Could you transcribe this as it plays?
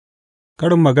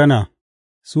Karin Magana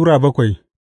Sura 7.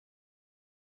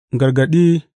 Gargaɗi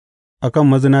a kan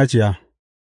mazinaciya.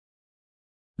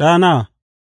 Ɗana,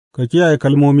 ka kiyaye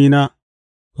kalmomina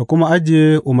ka kuma ajiye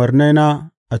umarnaina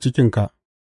a cikinka;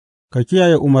 ka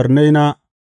kiyaye umarnaina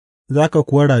za ka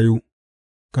kuwa rayu,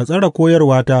 ka tsare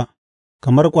koyarwata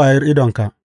kamar ƙwayar idonka,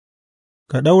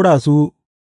 ka ɗaura su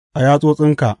a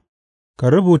yatsotsinka, ka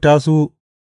rubuta su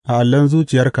a allon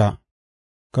zuciyarka,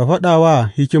 ka faɗa wa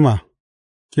hikima,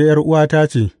 Ke ’yar'uwata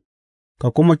ce, ka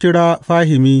kuma kira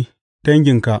fahimi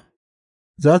danginka;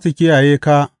 za su kiyaye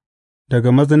ka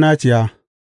daga mazinaciya,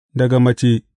 daga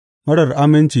mace marar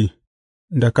aminci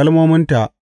da kalmominta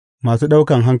masu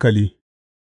ɗaukan hankali.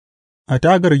 A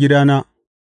tagar gidana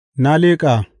na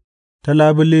leƙa ta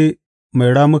labule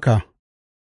mai rammuka,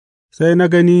 sai na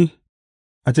gani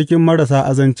a cikin marasa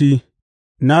azanci,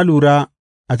 na lura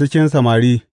a cikin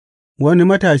samari, wani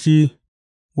matashi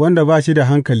wanda ba shi da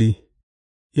hankali,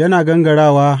 yana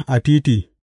gangarawa a titi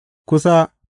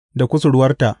kusa da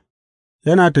kusurwarta,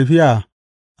 yana tafiya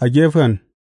a gefen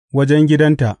wajen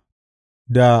gidanta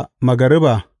da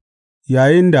magariba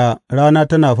yayinda rana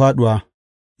tana fāɗuwa,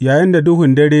 yayinda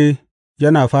duhun dare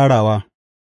yana farawa,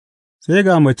 sai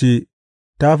ga mace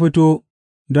ta fito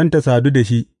don ta sadu da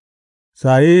shi,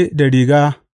 saye da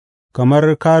riga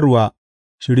kamar karuwa,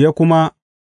 shirye kuma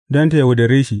don ta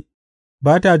yaudare shi,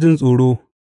 ba ta jin tsoro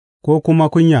ko kuma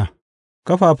kunya.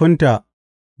 Ƙafafunta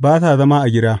ba sa zama a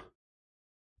gida,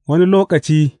 wani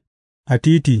lokaci a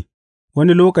titi,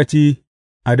 wani lokaci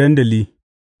a dandali,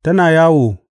 tana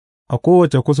yawo a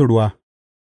kowace kusurwa,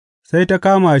 sai ta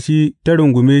kama shi ta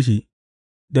rungume shi,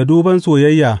 da duban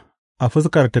soyayya a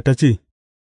fuskarta ta ce,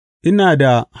 Ina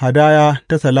da hadaya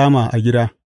ta salama a gida,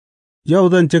 yau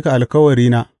zan cika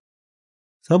alkawarina,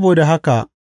 saboda haka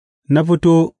na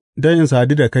fito don in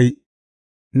sadu da kai,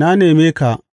 na neme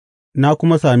ka na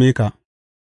kuma same ka.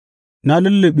 Na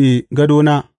lulluɓe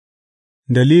gadona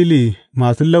da lili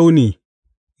masu launi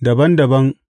dabam dabam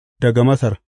daga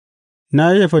Masar; na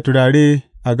yayyafa turare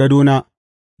a gadona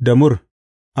da mur,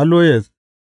 aloyes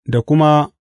da kuma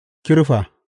kirfa.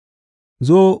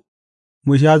 Zo,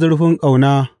 mu sha zurfin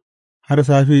ƙauna har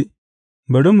safe;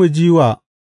 bari mu ji wa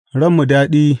ranmu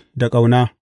daɗi da ƙauna.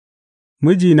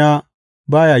 Mijina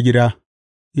ba ya gida,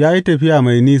 ya yi tafiya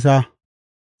mai nisa,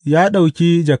 ya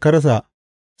ɗauki jakarsa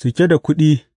cike da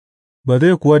kuɗi. Ba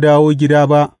zai kuwa dawo gida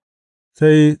ba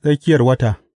sai tsakiyar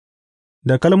wata.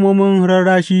 Da kalmomin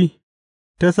rarrashi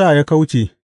ta sa ya kauce,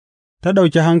 ta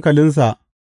ɗauki hankalinsa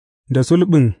da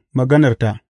sulɓin maganarta,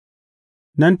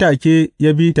 nan take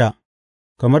ya bi ta,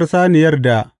 kamar saniyar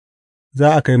da za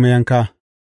a kai mayanka,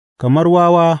 kamar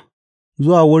wawa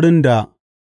zuwa wurin da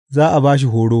za a ba shi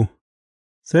horo,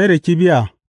 sai da kibiya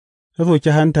ta soki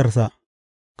hantarsa,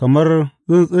 kamar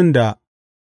tsuntsun da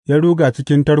ya ruga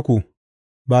cikin tarko.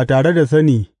 Ba tare da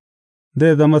sani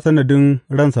zai zama sanadin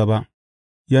ransa ba.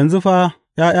 Yanzu fa,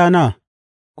 ’ya'yana,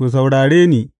 ku saurare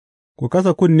ni, ku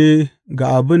kasa kunne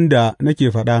ga abin da nake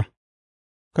faɗa;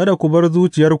 kada ku bar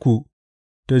zuciyarku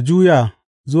ta juya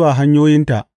zuwa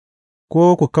hanyoyinta,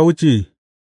 ko ku kauce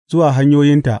zuwa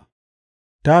hanyoyinta,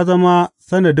 ta zama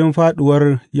sanadin fāɗuwar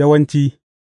yawanci,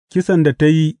 kisan da ta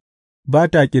yi ba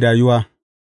ta ƙidayuwa.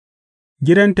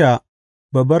 Gidanta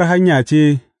babbar hanya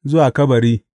ce zuwa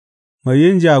kabari, mai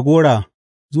yin jagora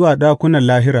zuwa ɗakunan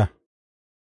lahira.